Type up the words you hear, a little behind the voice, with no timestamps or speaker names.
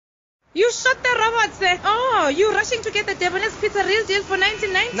You shot the robots there. Oh, you rushing to get the Debonairs pizza real deal for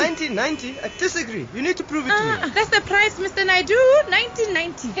 1990. 1990? I disagree. You need to prove it to me. That's the price, Mr. Naidu.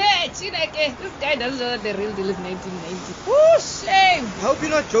 1990. Hey, Chineke, this guy doesn't know that the real deal is 1990. Oh, shame. I hope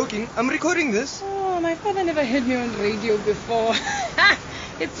you're not joking. I'm recording this. Oh, my father never heard me on radio before.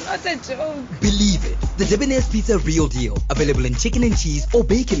 It's not a joke. Believe it. The Debonairs Pizza Real Deal. Available in chicken and cheese or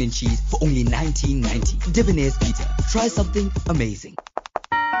bacon and cheese for only $19.90. Debonairs Pizza. Try something amazing.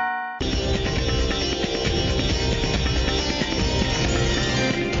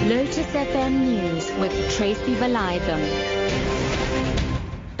 Lotus FM News with Tracy Valaydham.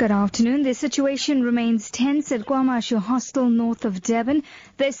 Good afternoon. The situation remains tense at KwaMashu Hostel north of Durban.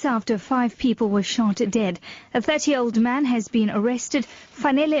 This after 5 people were shot dead. A 30-year-old man has been arrested.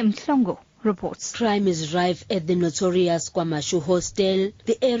 Fanele Mhlongo reports. Crime is rife at the notorious KwaMashu Hostel.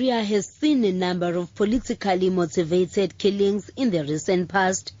 The area has seen a number of politically motivated killings in the recent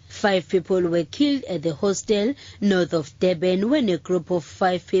past. 5 people were killed at the hostel north of Durban when a group of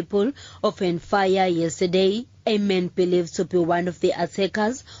 5 people opened fire yesterday. A man believed to be one of the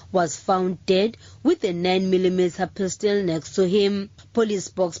attackers was found dead with a 9mm pistol next to him. Police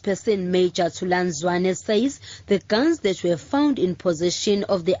spokesperson Major Tulanzwane says the guns that were found in possession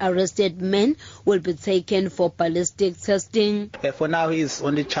of the arrested men will be taken for ballistic testing. For now, he is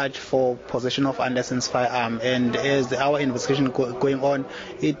only charged for possession of unlicensed firearm, and as our investigation going on,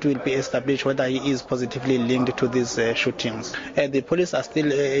 it will be established whether he is positively linked to these shootings. The police are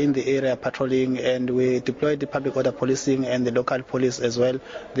still in the area patrolling, and we deployed the public order policing and the local police as well.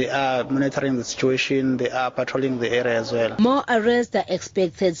 They are monitoring the situation. They are patrolling the area as well. More arrests are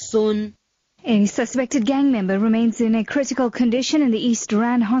expected soon. A suspected gang member remains in a critical condition in the East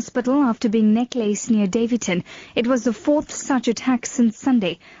Rand Hospital after being necklaced near Davidton. It was the 4th such attack since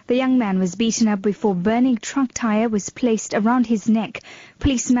Sunday. The young man was beaten up before burning truck tire was placed around his neck.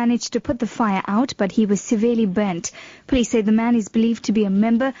 Police managed to put the fire out, but he was severely burnt. Police say the man is believed to be a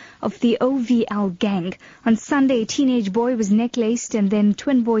member of the OVL gang. On Sunday, a teenage boy was necklaced and then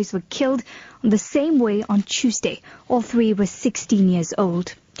twin boys were killed the same way on Tuesday. All 3 were 16 years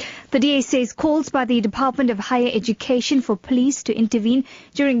old. The DA says calls by the Department of Higher Education for police to intervene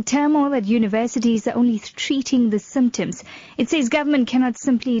during turmoil at universities are only treating the symptoms. It says government cannot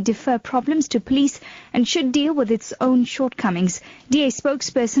simply defer problems to police and should deal with its own shortcomings. DA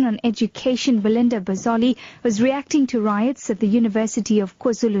spokesperson on education Belinda Bazoli was reacting to riots at the University of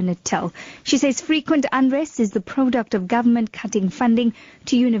KwaZulu-Natal. She says frequent unrest is the product of government cutting funding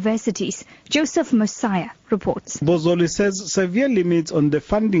to universities. Joseph Mosiah reports. Bozoli says severe limits on the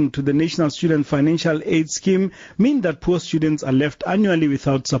funding to the National Student Financial Aid Scheme mean that poor students are left annually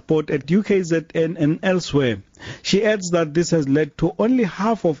without support at UKZN and elsewhere. She adds that this has led to only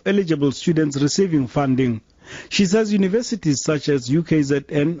half of eligible students receiving funding. She says universities such as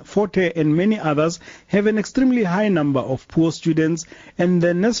UKZN, Forte and many others have an extremely high number of poor students, and the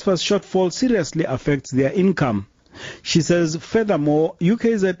NSFAS shortfall seriously affects their income. She says, furthermore,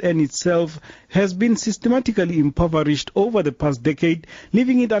 UKZN itself has been systematically impoverished over the past decade,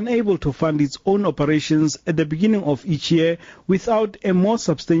 leaving it unable to fund its own operations at the beginning of each year without a more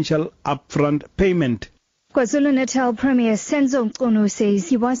substantial upfront payment. KwaZulu-Natal Premier Senzo Mqunu says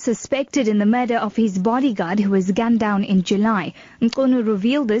he was suspected in the murder of his bodyguard who was gunned down in July. Mqunu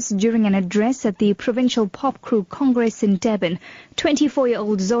revealed this during an address at the Provincial Pop Crew Congress in Durban.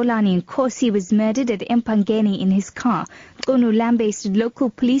 24-year-old Zolani Nkosi was murdered at Empangeni in his car. Mqunu lambasted local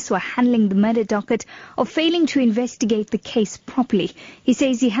police were handling the murder docket or failing to investigate the case properly. He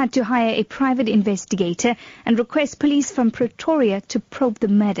says he had to hire a private investigator and request police from Pretoria to probe the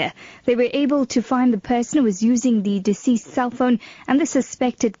murder. They were able to find the person was using the deceased cell phone and the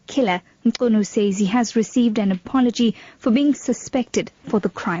suspected killer. Mqunu says he has received an apology for being suspected for the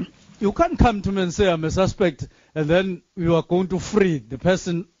crime. You can't come to me and say I'm a suspect and then you are going to free the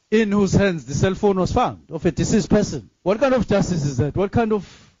person in whose hands the cell phone was found of a deceased person. What kind of justice is that? What kind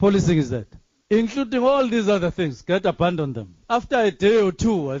of policing is that? Including all these other things, get abandon them. After a day or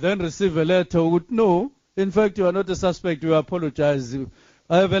two, I then receive a letter with no, in fact you are not a suspect, you apologize.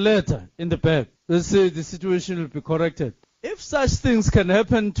 I have a letter in the bag. Let's say the situation will be corrected. If such things can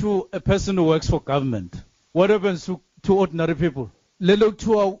happen to a person who works for government, what happens to ordinary people? Look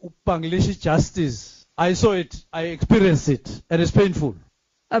to our Bangladeshi justice. I saw it, I experienced it, and it's painful.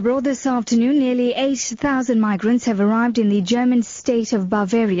 Abroad this afternoon, nearly 8,000 migrants have arrived in the German state of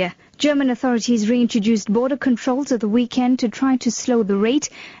Bavaria. German authorities reintroduced border controls at the weekend to try to slow the rate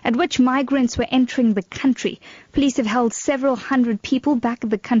at which migrants were entering the country. Police have held several hundred people back at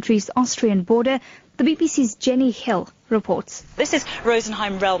the country's Austrian border. The BBC's Jenny Hill reports. This is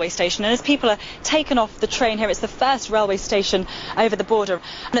Rosenheim railway station, and as people are taken off the train here, it's the first railway station over the border.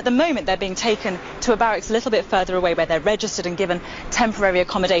 And at the moment they're being taken to a barracks a little bit further away where they're registered and given temporary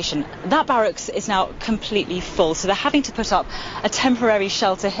accommodation. That barracks is now completely full, so they're having to put up a temporary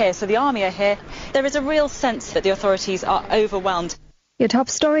shelter here. So the army are here. There is a real sense that the authorities are overwhelmed. Your top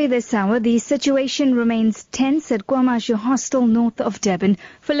story this hour, the situation remains tense at KwaMashu Hostel north of Durban.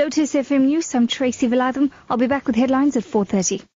 For Lotus FM News, I'm Tracy Valaydham. I'll be back with headlines at 4:30.